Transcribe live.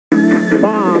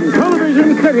From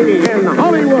Television City in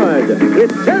Hollywood,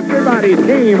 it's everybody's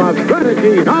game of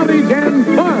strategy, knowledge, and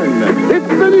fun. It's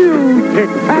the new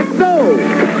Tic-Tac-Toe.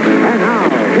 And now,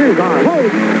 here's our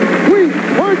host, Sweet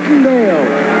Martindale.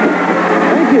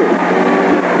 Thank you.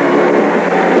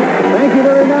 Thank you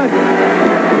very much.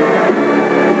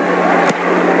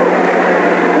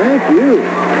 Thank you.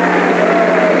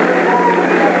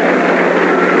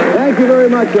 Thank you very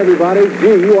much, everybody.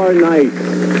 Gee, you are nice.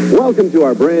 Welcome to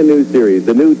our brand new series,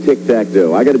 the new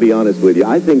Tic-Tac-Toe. I got to be honest with you.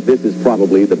 I think this is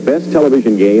probably the best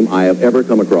television game I have ever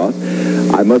come across.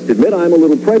 I must admit I'm a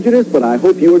little prejudiced, but I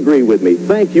hope you agree with me.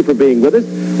 Thank you for being with us.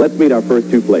 Let's meet our first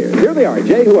two players. Here they are.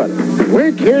 Jay, who are they?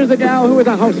 Wick, here's a gal who is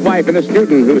a housewife and a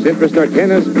student whose interests are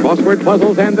tennis, crossword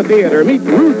puzzles, and the theater. Meet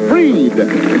Ruth Freed.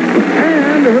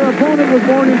 And her opponent was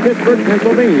born in Pittsburgh,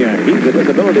 Pennsylvania. He's a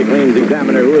disability claims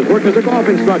examiner who has worked as a golf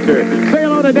instructor. Say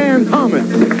hello to Dan Thomas.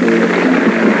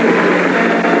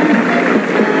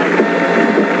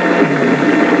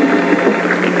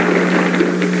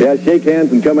 Yeah, shake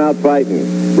hands and come out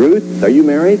fighting. Ruth, are you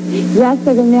married? Yes,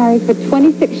 I've been married for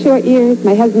 26 short years.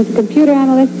 My husband's a computer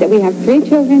analyst, and we have 3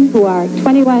 children who are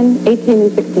 21, 18,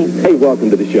 and 16. Hey,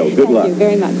 welcome to the show. Good luck. Thank you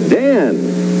very much.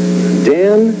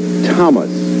 Dan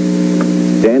Thomas.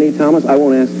 Danny Thomas, I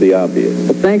won't ask the obvious.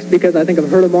 Well, thanks, because I think I've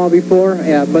heard them all before,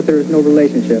 but there's no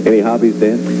relationship. Any hobbies,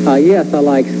 Dan? Yes, I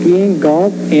like skiing,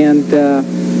 golf, and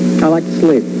I like to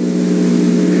sleep.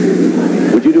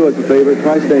 Would you do us a favor?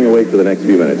 Try staying awake for the next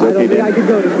few minutes. I don't think Dan? I could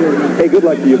go to sleep. Hey, good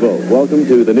luck to you both. Welcome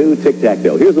to the new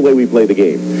Tic-Tac-Toe. Here's the way we play the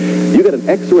game. You get an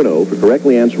X or an O for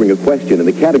correctly answering a question in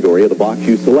the category of the box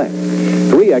you select.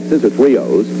 3 X's or 3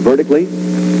 O's, vertically,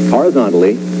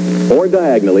 horizontally, or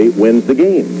diagonally, wins the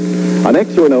game. An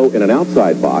X or an O in an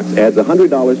outside box adds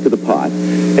 $100 to the pot,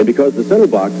 and because the center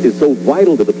box is so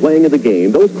vital to the playing of the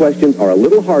game, those questions are a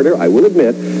little harder, I will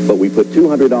admit, but we put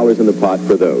 $200 in the pot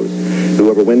for those.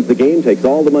 Whoever wins the game takes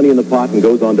all the money in the pot and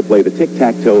goes on to play the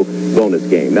tic-tac-toe bonus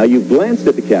game. Now, you've glanced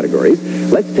at the categories.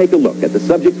 Let's take a look at the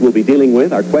subjects we'll be dealing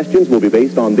with. Our questions will be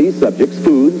based on these subjects: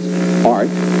 foods, art,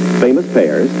 famous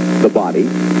pairs, the body,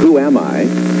 who am I,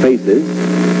 faces,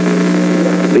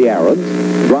 the Arabs,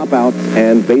 dropouts,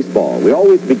 and baseball. We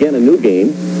always begin a new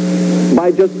game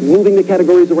by just moving the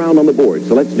categories around on the board.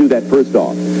 So let's do that first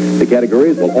off. The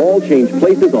categories will all change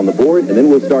places on the board, and then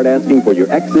we'll start asking for your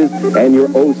X's and your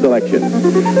O selections.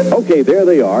 Okay, there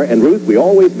they are. And Ruth, we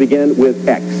always begin with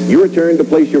X. Your turn to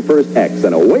place your first X,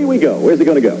 and away we go. Where's it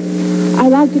going to go? I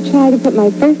like to try to put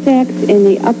my first X in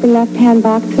the upper left-hand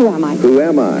box. Who am I? Who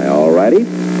am I? All righty.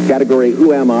 Category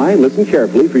Who am I? Listen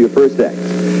carefully for your first X.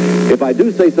 If I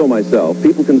do say so myself,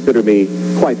 people consider me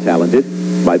quite talented.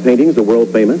 My paintings are world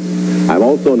famous. I'm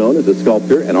also known as a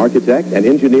sculptor, an architect, an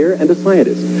engineer, and a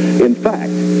scientist. In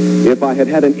fact, if I had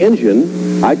had an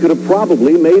engine, I could have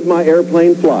probably made my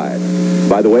airplane fly.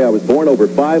 By the way, I was born over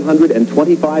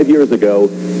 525 years ago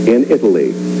in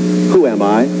Italy. Who am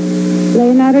I?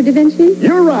 Leonardo da Vinci?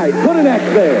 You're right. Put an X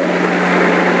there.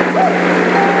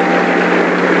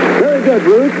 Very good,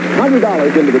 Ruth.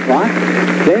 $100 into the pot.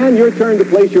 Dan, your turn to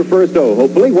place your first O,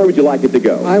 hopefully. Where would you like it to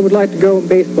go? I would like to go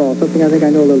baseball, something I think I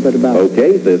know a little bit about.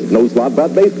 Okay, there's no slot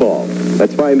about baseball.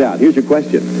 Let's find out. Here's your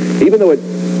question. Even though it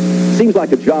seems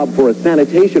like a job for a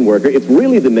sanitation worker, it's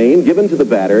really the name given to the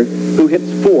batter who hits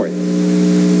fourth.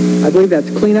 I believe that's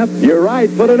cleanup. You're right.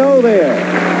 Put an O there.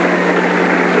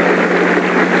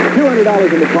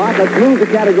 $200 in the pot. Let's move the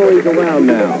categories around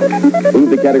now. Move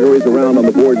the categories around on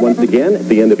the board once again. At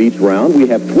the end of each round, we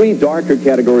have 3 darker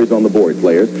categories on the board,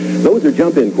 players. Those are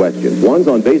jump-in questions. One's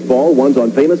on baseball, one's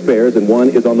on famous pairs, and one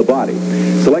is on the body.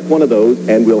 Select one of those,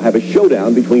 and we'll have a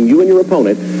showdown between you and your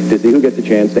opponent to see who gets a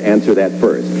chance to answer that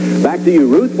first. Back to you,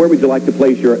 Ruth. Where would you like to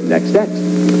place your next X?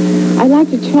 I'd like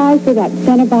to try for that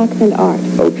center box in art.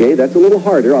 Okay, that's a little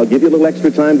harder. I'll give you a little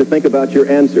extra time to think about your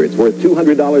answer. It's worth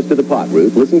 $200 to the pot,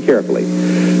 Ruth. Listen carefully.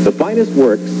 The finest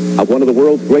works of one of the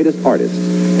world's greatest artists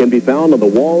can be found on the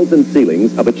walls and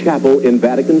ceilings of a chapel in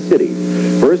Vatican City.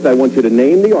 First, I want you to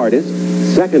name the artist.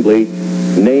 Secondly,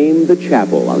 name the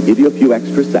chapel. I'll give you a few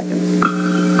extra seconds.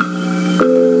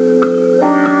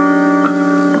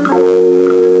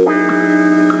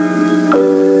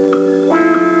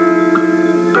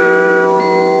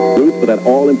 Ruth, for that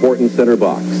all-important center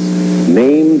box,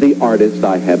 name the artist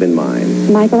I have in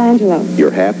mind. Michelangelo.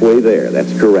 You're halfway there.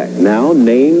 That's correct. Now,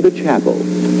 name the chapel.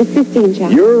 The Sistine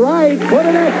Chapel. You're right. Put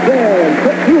an X there and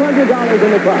put $200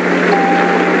 in the pot.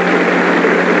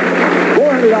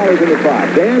 $400 in the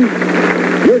pot. Dan,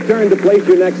 your turn to place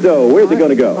your next O. Where's it going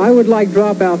to go? I would like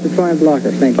dropouts to try and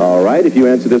blockers. Thank you. All right. If you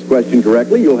answer this question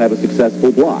correctly, you'll have a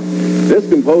successful block. This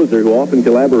composer, who often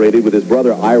collaborated with his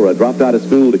brother Ira, dropped out of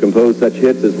school to compose such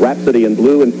hits as Rhapsody in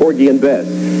Blue and Porgy and Bess.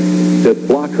 To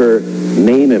block her,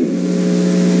 name him.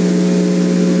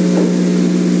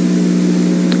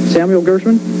 Samuel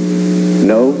Gershwin?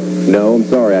 No, I'm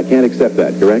sorry. I can't accept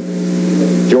that, correct?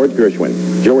 George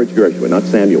Gershwin. George Gershwin, not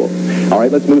Samuel. All right,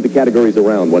 let's move the categories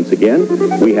around once again.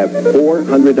 We have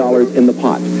 $400 in the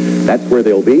pot. That's where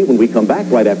they'll be when we come back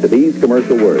right after these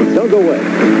commercial words. Don't go away.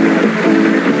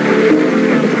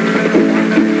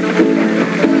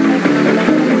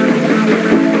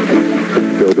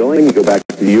 Still going. We go back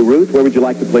to you, Ruth. Where would you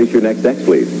like to place your next X,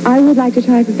 please? I would like to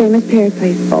try for famous pairs,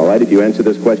 please. All right, if you answer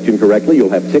this question correctly, you'll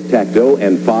have tic-tac-toe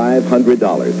and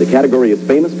 $500. The category is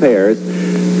famous pairs.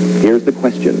 Here's the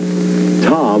question.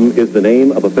 Tom is the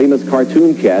name of a famous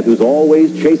cartoon cat who's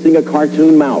always chasing a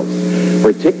cartoon mouse.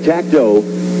 For tic-tac-toe,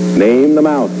 name the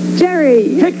mouse.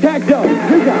 Jerry. Tic-tac-toe.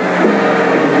 Good job.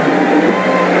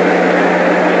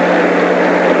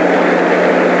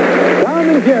 Tom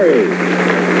and Jerry.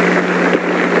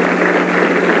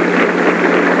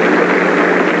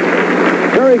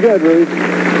 Very good, Ruth.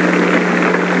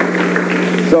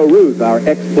 So, Ruth, our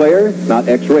X-player, not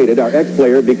X-rated, our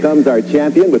X-player becomes our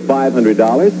champion with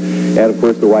 $500 and, of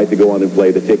course, the right to go on and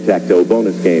play the tic-tac-toe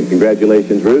bonus game.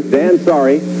 Congratulations, Ruth. Dan,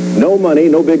 sorry, no money,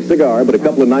 no big cigar, but a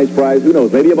couple of nice prizes. Who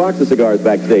knows, maybe a box of cigars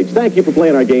backstage. Thank you for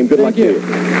playing our game. Good luck to you.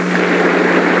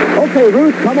 Okay,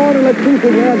 Ruth, come on and let's see if we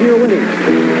can have your winnings.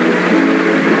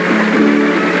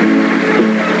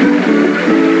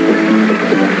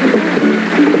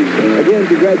 Again,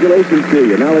 congratulations to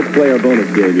you. Now let's play our bonus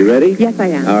game. You ready? Yes, I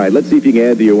am. All right, let's see if you can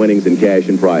add to your winnings in cash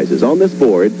and prizes. On this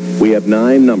board, we have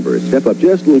 9 numbers. Step up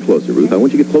just a little closer, Ruth. I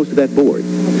want you to get close to that board.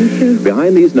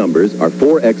 Behind these numbers are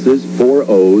 4 X's, 4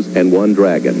 O's, and 1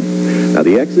 dragon. Now,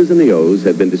 the X's and the O's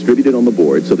have been distributed on the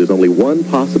board, so there's only one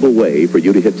possible way for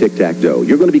you to hit tic-tac-toe.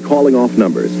 You're going to be calling off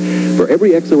numbers. For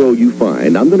every X or O you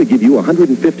find, I'm going to give you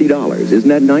 $150. Isn't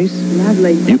that nice?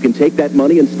 Lovely. You can take that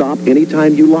money and stop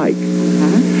anytime you like.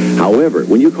 However,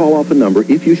 when you call off a number,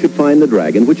 if you should find the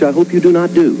dragon, which I hope you do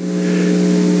not do,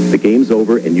 the game's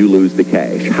over and you lose the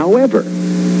cash. However,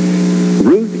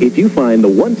 Ruth, if you find the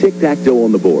 1 tic-tac-toe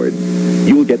on the board,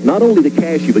 you will get not only the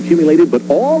cash you've accumulated, but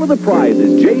all of the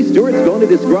prizes Jay Stewart's going to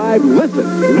describe. Listen.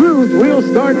 Ruth, we'll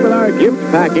start with our gift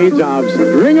package of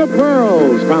String of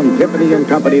Pearls from Tiffany &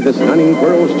 Company, the stunning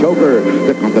pearls choker.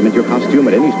 To complement your costume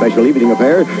at any special evening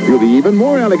affair, you'll be even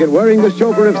more elegant wearing this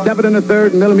choker of 7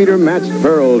 1/3 millimeter matched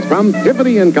pearls from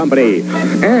Tiffany & Company.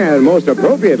 And most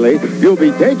appropriately, you'll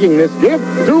be taking this gift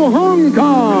to Hong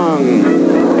Kong.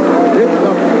 It's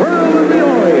the Pearl of the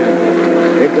Orient.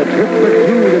 It's a trip for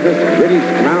 2 to this British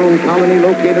crown colony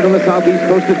located on the southeast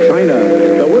coast of China.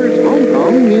 The words Hong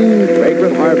Kong mean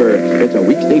fragrant harbor. It's a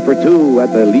week stay for 2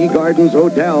 at the Lee Gardens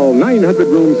Hotel. 900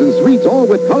 rooms and suites, all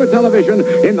with color television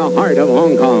in the heart of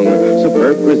Hong Kong.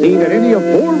 Superb cuisine at any of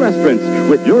 4 restaurants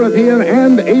with European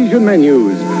and Asian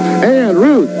menus. And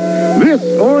Ruth, this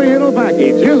Oriental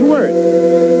package is worth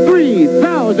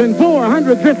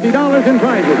 $3,450 in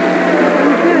prizes.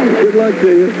 Good luck to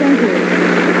you. Thank you.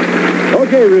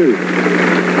 Okay, Ruth.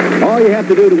 All you have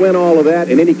to do to win all of that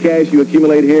and any cash you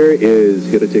accumulate here is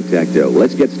hit a tic-tac-toe.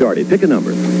 Let's get started. Pick a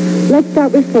number. Let's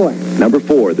start with 4. Number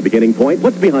 4, the beginning point.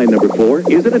 What's behind number 4?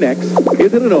 Is it an X?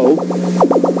 Is it an O?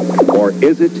 Or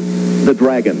is it the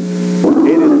dragon?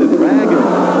 It is the dragon.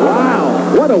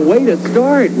 Wow. What a way to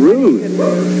start, Ruth.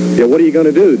 Yeah, what are you going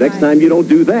to do? Next time you don't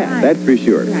do that. That's for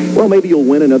sure. Well, maybe you'll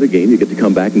win another game. You get to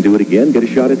come back and do it again, get a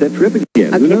shot at that trip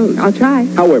again. Who knows? I'll try.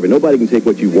 However, nobody can take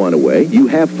what you want away. You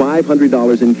have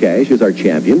 $500 in cash as our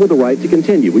champion with the right to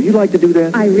continue. Would you like to do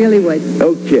that? I really would.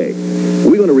 Okay.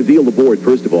 We're going to reveal the board,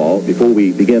 first of all, before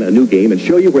we begin a new game, and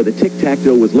show you where the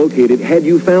tic-tac-toe was located had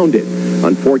you found it.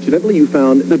 Unfortunately, you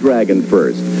found the dragon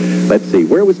first. Let's see.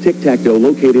 Where was tic-tac-toe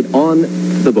located on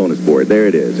the bonus board? There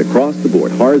it is, across the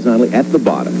board, horizontally at the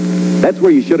bottom. That's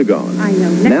where you should have gone. I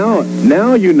know.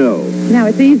 Now you know. Now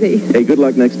it's easy. Hey, good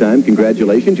luck next time.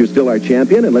 Congratulations. You're still our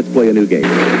champion, and let's play a new game.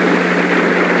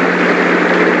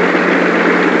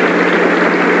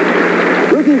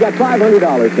 Ruthie got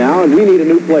 $500 now, and we need a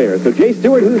new player. So, Jay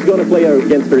Stewart, who's going to play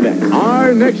against her next?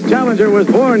 Our next challenger was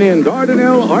born in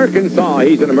Dardanelle, Arkansas.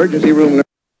 He's an emergency room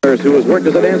nurse who has worked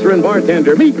as a dancer and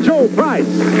bartender. Meet Joe Price.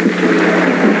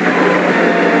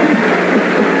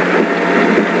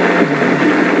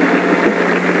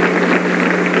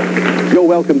 Joe,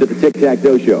 welcome to the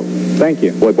Tic-Tac-Toe Show. Thank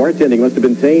you. Boy, bartending must have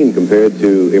been tame compared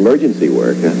to emergency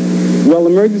work. Huh? Well,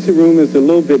 emergency room is a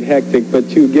little bit hectic,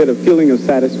 but you get a feeling of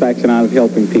satisfaction out of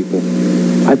helping people.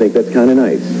 I think that's kind of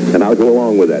nice, and I'll go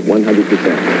along with that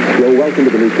 100%. Joe, welcome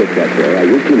to the new Tic Tac Show. I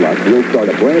wish you luck. We'll start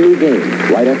a brand new game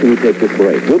right after we take this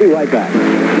break. We'll be right back.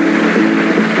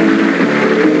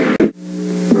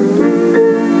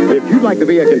 If you'd like to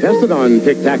be a contestant on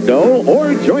Tic-Tac-Toe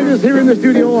or join us here in the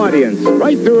studio audience,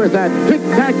 write to us at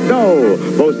Tic-Tac-Toe,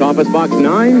 Post Office Box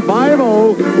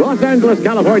 950, Los Angeles,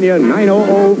 California,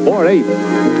 90048.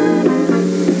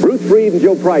 Ruth Freed and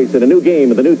Joe Price in a new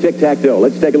game of the new Tic-Tac-Toe.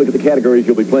 Let's take a look at the categories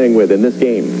you'll be playing with in this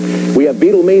game. We have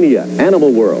Beatlemania,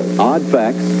 Animal World, Odd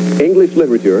Facts, English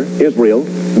Literature, Israel,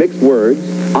 Mixed Words,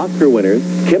 Oscar winners,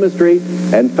 chemistry,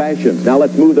 and fashions. Now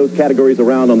let's move those categories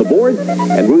around on the board,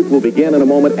 and Ruth will begin in a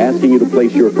moment asking you to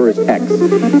place your first X.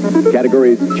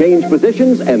 Categories change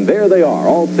positions, and there they are,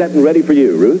 all set and ready for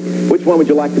you. Ruth, which one would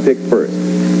you like to pick first?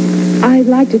 I'd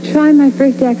like to try my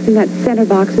first X in that center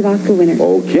box with Oscar winners.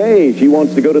 Okay, she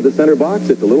wants to go to the center box.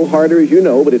 It's a little harder, as you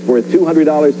know, but it's worth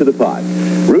 $200 to the pot.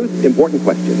 Ruth, important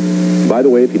question. By the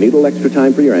way, if you need a little extra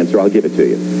time for your answer, I'll give it to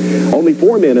you. Only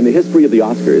 4 men in the history of the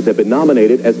Oscars have been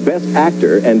nominated as Best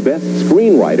Actor and Best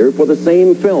Screenwriter for the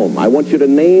same film. I want you to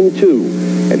name 2.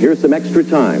 And here's some extra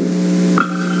time.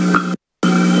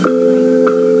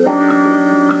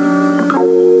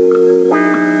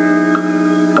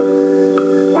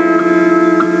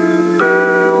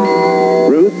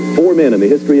 Ruth, 4 men in the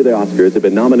history of the Oscars have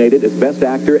been nominated as Best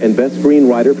Actor and Best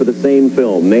Screenwriter for the same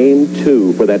film. Name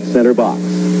 2 for that center box.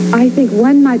 I think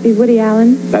one might be Woody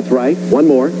Allen. That's right. One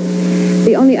more.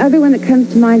 The only other one that comes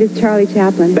to mind is Charlie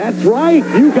Chaplin. That's right.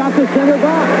 You got the center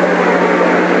box.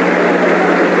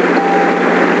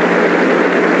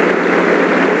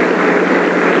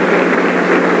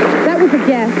 That was a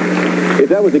guess. If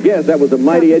that was a guess, that was a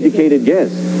mighty educated guess.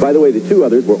 By the way, the 2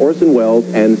 others were Orson Welles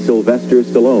and Sylvester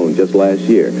Stallone just last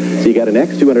year. So you got an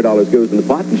X, $200 goes in the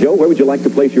pot. Joe, where would you like to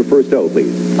place your first O,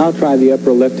 please? I'll try the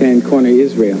upper left-hand corner,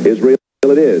 Israel. Israel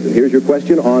it is. And here's your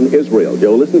question on Israel.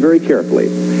 Joe, listen very carefully.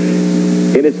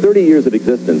 In its 30 years of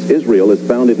existence, Israel has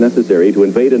found it necessary to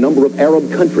invade a number of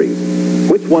Arab countries.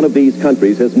 Which one of these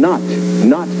countries has not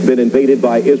been invaded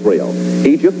by Israel?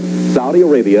 Egypt, Saudi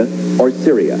Arabia, or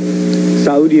Syria?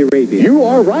 Saudi Arabia. You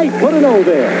are right. Put an O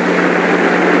there.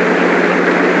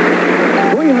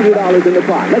 $300 in the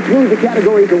pot. Let's move the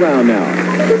categories around now.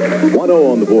 1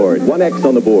 O on the board, 1 X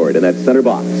on the board, and that's center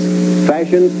box.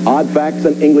 Fashions, Odd Facts,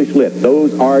 and English Lit.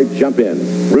 Those are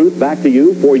jump-ins. Ruth, back to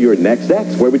you for your next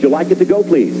X. Where would you like it to go,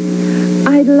 please?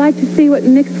 I'd like to see what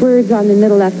mixed words on the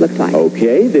middle left looks like.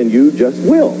 Okay, then you just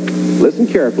will. Listen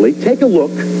carefully. Take a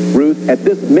look, Ruth, at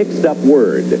this mixed-up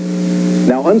word.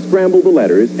 Now unscramble the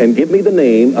letters and give me the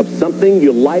name of something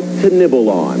you like to nibble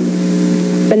on.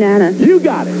 Banana. You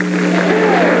got it.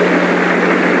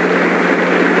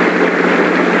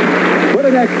 Put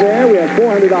an X there. We have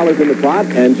 $400 in the pot.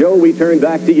 And Joe, we turn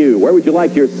back to you. Where would you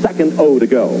like your second O to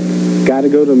go? Got to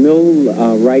go to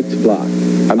middle right's block.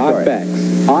 I'm Odd sorry.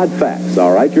 Facts. Odd Facts.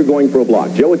 All right, you're going for a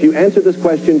block. Joe, if you answer this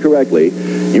question correctly,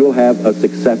 you'll have a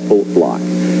successful block.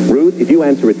 Ruth, if you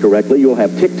answer it correctly, you'll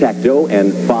have Tic-Tac-Toe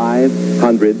and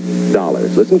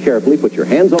 $500. Listen carefully. Put your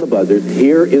hands on the buzzers.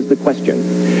 Here is the question.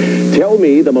 Tell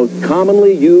me the most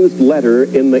commonly used letter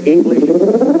in the English.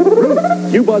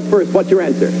 Ruth, you buzz first. What's your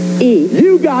answer? E.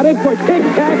 You got it for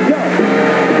Tic-Tac-Toe.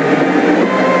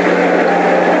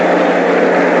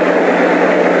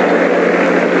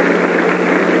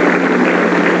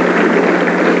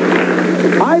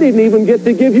 I didn't even get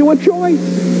to give you a choice.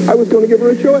 I was going to give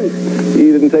her a choice.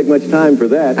 You didn't take much time for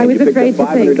that. I was afraid to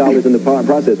think. You picked up $500 in the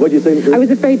process. What'd you say? I was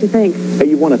afraid to think. Hey,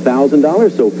 you won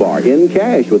 $1,000 so far in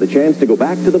cash with a chance to go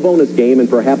back to the bonus game and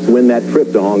perhaps win that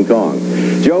trip to Hong Kong.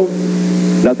 Joe,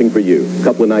 nothing for you. A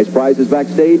couple of nice prizes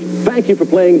backstage. Thank you for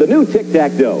playing the new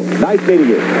Tic-Tac-Toe. Nice meeting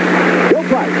you. Joe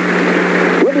Price.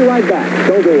 We'll be right back.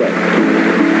 Don't go away.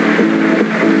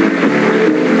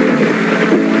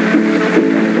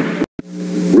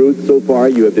 Ruth, so far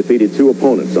you have defeated 2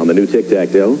 opponents on the new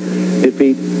Tic-Tac-Toe.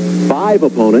 Defeat 5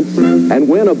 opponents and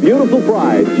win a beautiful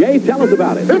prize. Jay, tell us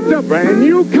about it. It's a brand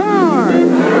new car.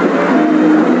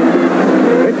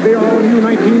 It's the all-new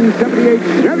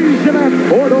 1978 Chevy Chevette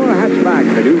 4-door hatchback.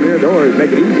 The new rear doors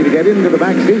make it easy to get into the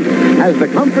back seat. Has the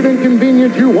comfort and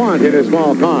convenience you want in a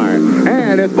small car.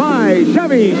 And it's by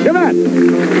Chevy Chevette.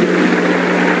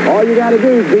 All you got to do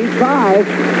is beat 5.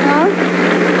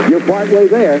 You're partway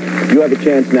there. You have a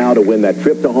chance now to win that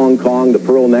trip to Hong Kong, the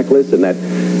pearl necklace, and that,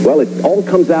 well, it all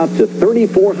comes out to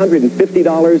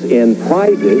 $3,450 in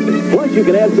prizes. Plus, you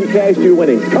can add some cash to your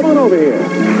winnings. Come on over here.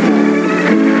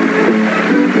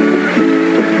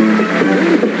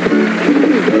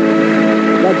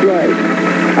 That's right.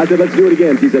 I said, let's do it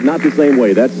again. She said, not the same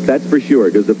way. That's for sure,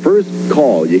 because the first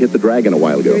call, you hit the dragon a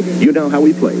while ago. You know how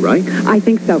we play, right? I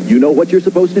think so. You know what you're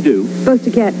supposed to do. Supposed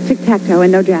to get tic-tac-toe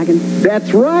and no dragons.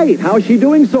 That's right. How's she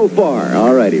doing so far?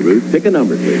 All righty, Ruth. Pick a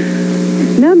number,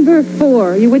 please. Number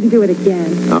 4. You wouldn't do it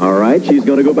again. All right. She's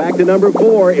going to go back to number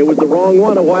 4. It was the wrong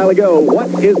one a while ago.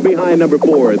 What is behind number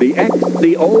 4? The X,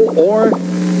 the O, or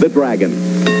the dragon?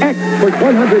 X for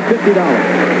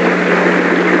 $150.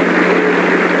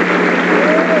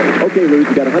 Okay, Ruth,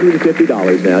 you got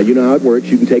 $150 now. You know how it works.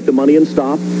 You can take the money and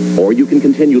stop, or you can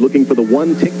continue looking for the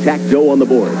one tic-tac-toe on the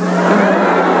board.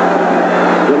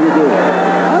 What do you do?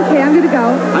 Okay, I'm going to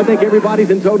go. I think everybody's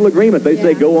in total agreement. They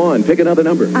say go on. Pick another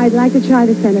number. I'd like to try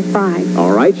the center 5.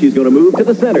 All right, she's going to move to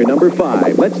the center, number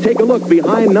 5. Let's take a look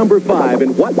behind number 5.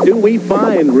 And what do we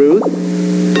find, Ruth?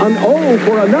 An O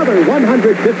for another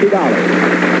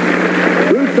 $150.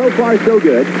 Ruth, so far, so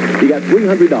good. You got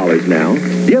 $300 now.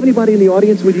 Do you have anybody in the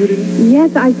audience with you today?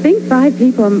 Yes, I think 5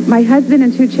 people. My husband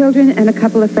and 2 children and a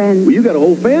couple of friends. Well, you got a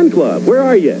whole fan club. Where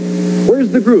are you?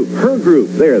 Where's the group? Her group.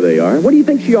 There they are. What do you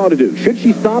think she ought to do? Should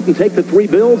she stop and take the 3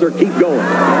 bills or keep going?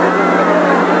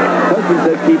 Husband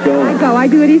says keep going. I go. I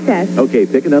do what he says. Okay,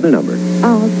 pick another number.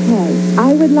 Okay.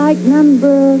 I would like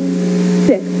number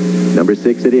 6. Number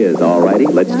 6 it is. All righty.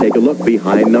 Let's take a look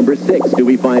behind number 6. Do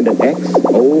we find an X,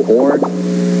 O, or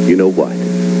you know what?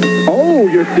 Oh,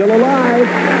 you're still alive.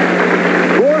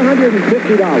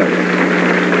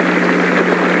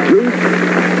 $450. Ruth,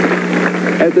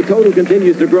 as the total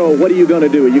continues to grow, what are you going to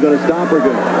do? Are you going to stop or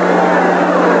go?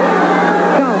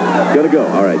 Go. Going to go.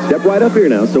 All right. Step right up here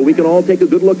now so we can all take a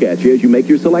good look at you as you make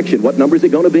your selection. What number is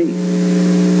it going to be?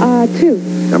 2.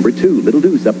 Number 2, little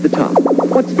deuce up at the top.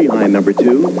 What's behind number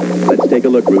 2? Let's take a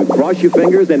look, Ruth. Cross your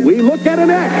fingers, and we look at an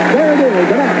X. There it is, an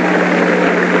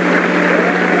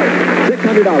X.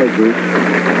 $600, Ruth.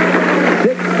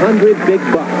 600 big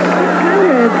bucks.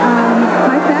 600.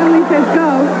 My family says go.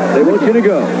 They want you to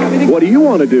go. What do you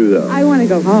want to do, though? I want to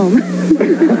go home.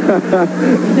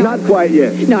 Not quite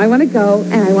yet. No, I want to go,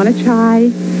 and I want to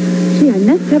try. Gee, I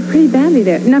messed up pretty badly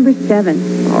there. Number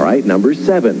 7. All right, number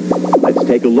 7. Let's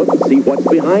take a look and see what's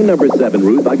behind number 7,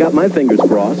 Ruth. I got my fingers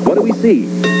crossed. What do we see?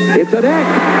 It's an X.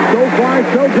 So far,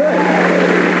 so good.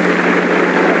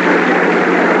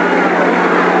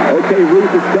 Okay,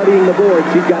 Ruth is studying the board.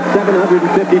 She's got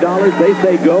 $750. They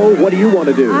say go. What do you want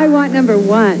to do? I want number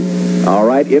 1. All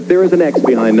right, if there is an X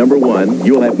behind number 1,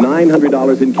 you'll have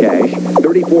 $900 in cash,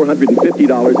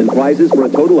 $3,450 in prizes for a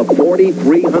total of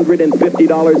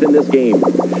 $4,350 in this game.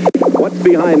 What's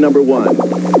behind number 1?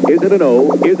 Is it an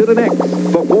O? Is it an X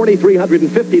for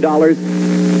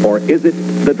 $4,350? Or is it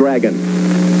the dragon?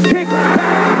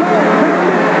 Tic-tac-toe!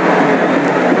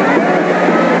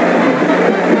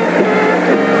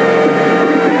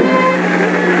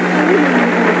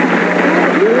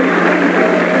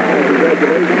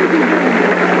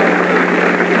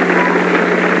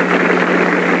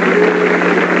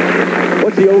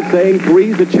 What's the old saying?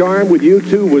 3's the charm. With you,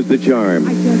 2 was the charm.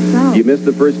 I guess so. You missed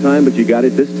the first time, but you got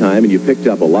it this time, and you picked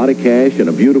up a lot of cash and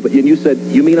a beautiful... And you said,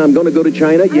 you mean I'm going to go to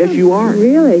China? Yes, you are.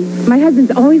 Really? My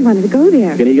husband's always wanted to go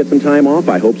there. Can he get some time off?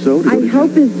 I hope so. I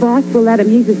hope his boss will let him.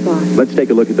 He's his boss. Let's take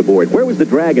a look at the board. Where was the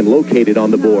dragon located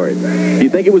on the board? Do you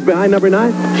think it was behind number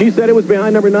 9? She said it was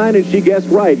behind number 9, and she guessed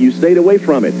right. You stayed away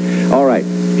from it. All right.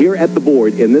 Here at the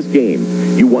board in this game,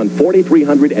 you won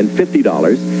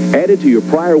 $4,350. Added to your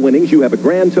prior winnings, you have a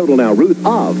grand total now, Ruth,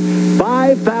 of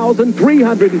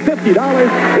 $5,350 in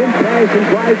cash and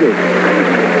prizes.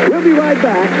 We'll be right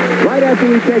back right after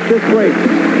we take this break.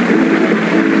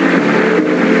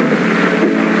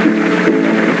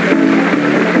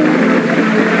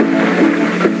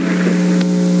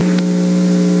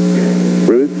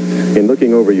 Ruth, in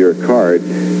looking over your card,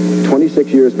 26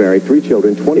 years married, 3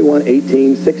 children, 21,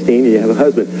 18, 16, and you have a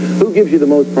husband. Who gives you the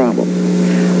most problems?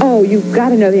 Oh, you've got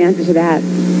to know the answer to that.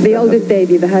 The oldest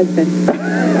baby, the husband.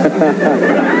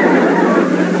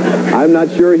 I'm not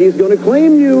sure he's going to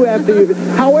claim you after you...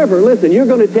 However, listen, you're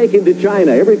going to take him to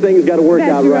China. Everything's got to work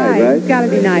out right? It's got to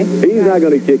be nice. He's not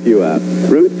going to kick you out.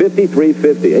 Ruth,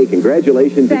 53-50. Hey,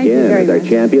 congratulations Thank you again very as our much.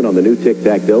 champion on the new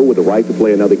tic-tac-toe with the right to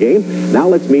play another game. Now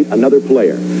let's meet another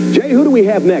player. Jay, who do we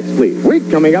have next, please?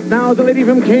 Coming up now is a lady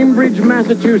from Cambridge,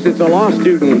 Massachusetts, a law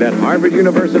student at Harvard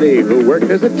University who worked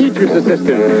as a teacher's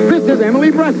assistant. This is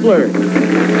Emily Bressler.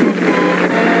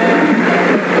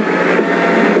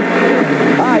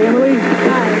 Hi, Emily.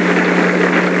 Hi.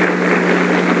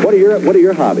 What are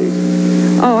your hobbies?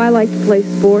 Oh, I like to play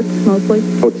sports, mostly.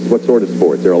 What sort of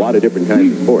sports? There are a lot of different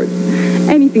kinds of sports.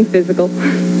 Anything physical.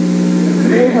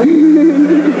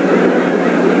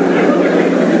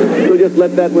 So just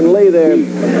let that one lay there.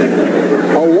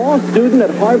 A law student at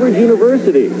Harvard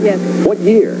University. Yes. What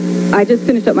year? I just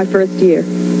finished up my first year.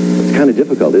 It's kind of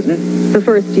difficult, isn't it? The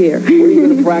first year. Where are you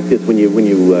going to practice when you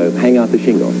hang out the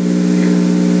shingle?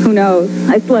 Who knows?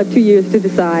 I still have 2 years to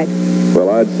decide.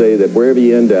 Well, I'd say that wherever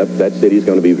you end up, that city's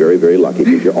going to be very, very lucky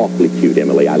because you're awfully cute,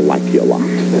 Emily. I like you a lot.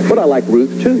 But I like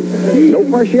Ruth, too. No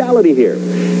partiality here.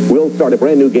 We'll start a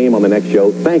brand new game on the next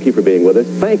show. Thank you for being with us.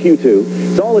 Thank you, too.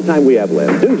 It's all the time we have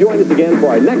left. Do join us again for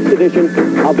our next edition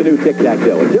of the new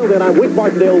Tic-Tac-Toe. Until then, I'm Wick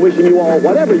Martindale wishing you all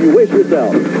whatever you wish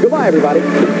yourself. Goodbye, everybody.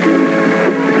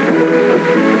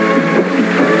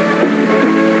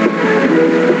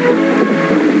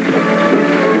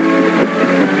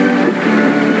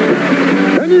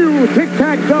 The new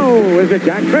Tic-Tac-Toe is a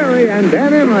Jack Berry and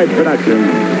Dan Enright production.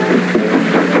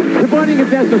 Departing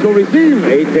contestants will receive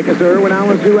a ticket, sir, when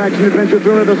Alan's new action-adventure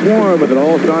thriller, The Swarm, with an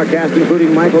all-star cast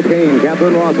including Michael Caine,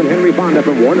 Catherine Ross, and Henry Fonda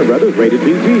from Warner Brothers, rated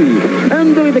PG.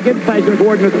 And Billy the Kid fashion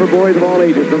coordinates for boys of all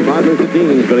ages, from toddlers to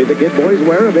teens. Billy the Kid boys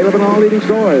wear, available in all leading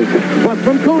stores. Plus,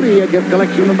 from Cody, a gift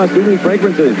collection of Masumi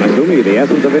fragrances. Masumi, the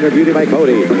essence of inner beauty by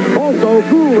Cody. Also,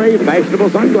 Cool Ray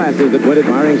fashionable sunglasses that win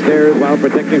admiring stares while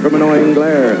protecting from annoying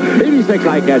glare. 86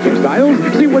 eye-catching styles.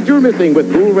 See what you're missing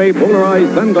with Cool Ray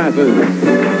polarized sunglasses.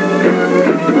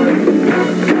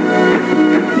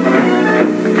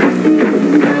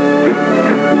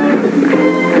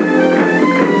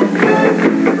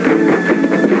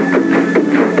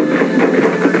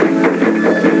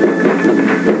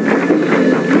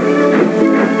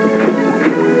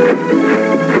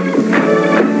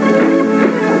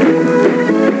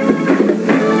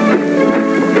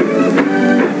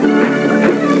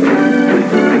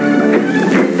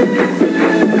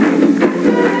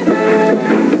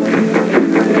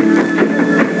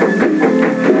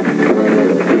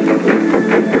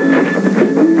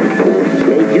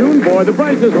 The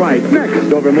Price is Right,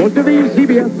 next over most of these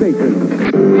CBS stations.